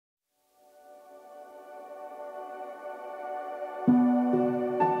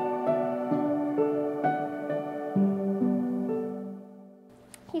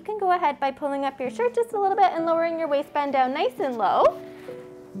go ahead by pulling up your shirt just a little bit and lowering your waistband down nice and low.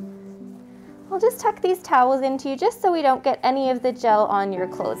 I'll just tuck these towels into you just so we don't get any of the gel on your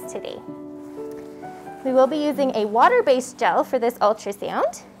clothes today. We will be using a water-based gel for this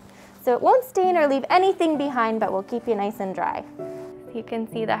ultrasound, so it won't stain or leave anything behind, but will keep you nice and dry. So you can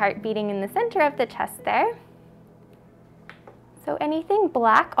see the heart beating in the center of the chest there. So anything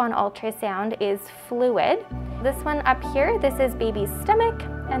black on ultrasound is fluid. This one up here, this is baby's stomach,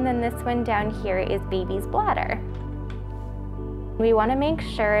 and then this one down here is baby's bladder. We want to make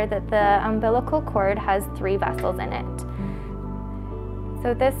sure that the umbilical cord has 3 vessels in it.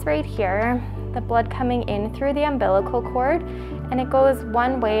 So this right here, the blood coming in through the umbilical cord, and it goes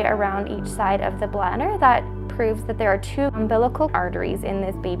one way around each side of the bladder. That proves that there are 2 umbilical arteries in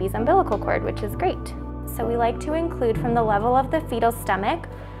this baby's umbilical cord, which is great. So we like to include from the level of the fetal stomach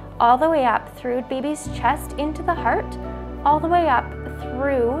all the way up through baby's chest into the heart, all the way up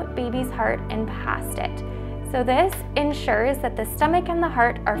through baby's heart and past it. So this ensures that the stomach and the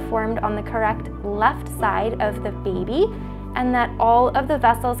heart are formed on the correct left side of the baby, and that all of the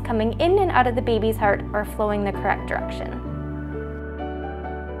vessels coming in and out of the baby's heart are flowing the correct direction.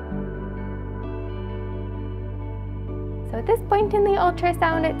 So at this point in the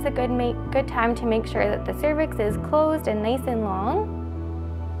ultrasound, it's a good time to make sure that the cervix is closed and nice and long.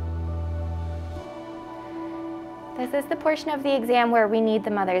 This is the portion of the exam where we need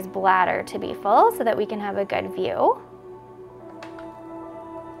the mother's bladder to be full so that we can have a good view.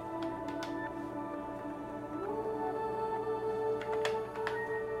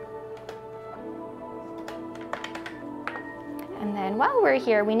 And then while we're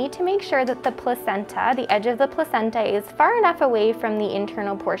here, we need to make sure that the placenta, the edge of the placenta, is far enough away from the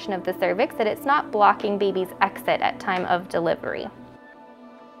internal portion of the cervix that it's not blocking baby's exit at time of delivery.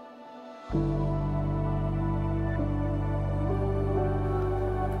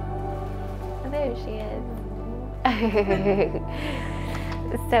 There she is.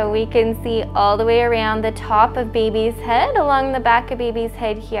 So we can see all the way around the top of baby's head, along the back of baby's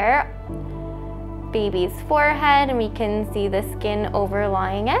head here, baby's forehead, and we can see the skin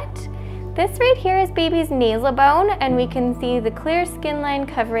overlying it. This right here is baby's nasal bone, and we can see the clear skin line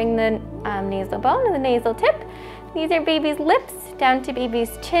covering the nasal bone and the nasal tip. These are baby's lips down to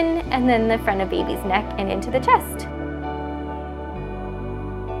baby's chin, and then the front of baby's neck and into the chest.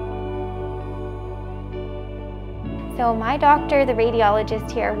 So my doctor, the radiologist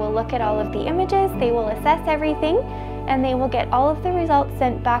here, will look at all of the images, they will assess everything, and they will get all of the results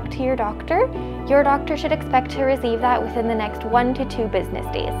sent back to your doctor. Your doctor should expect to receive that within the next 1 to 2 business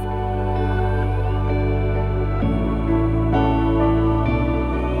days.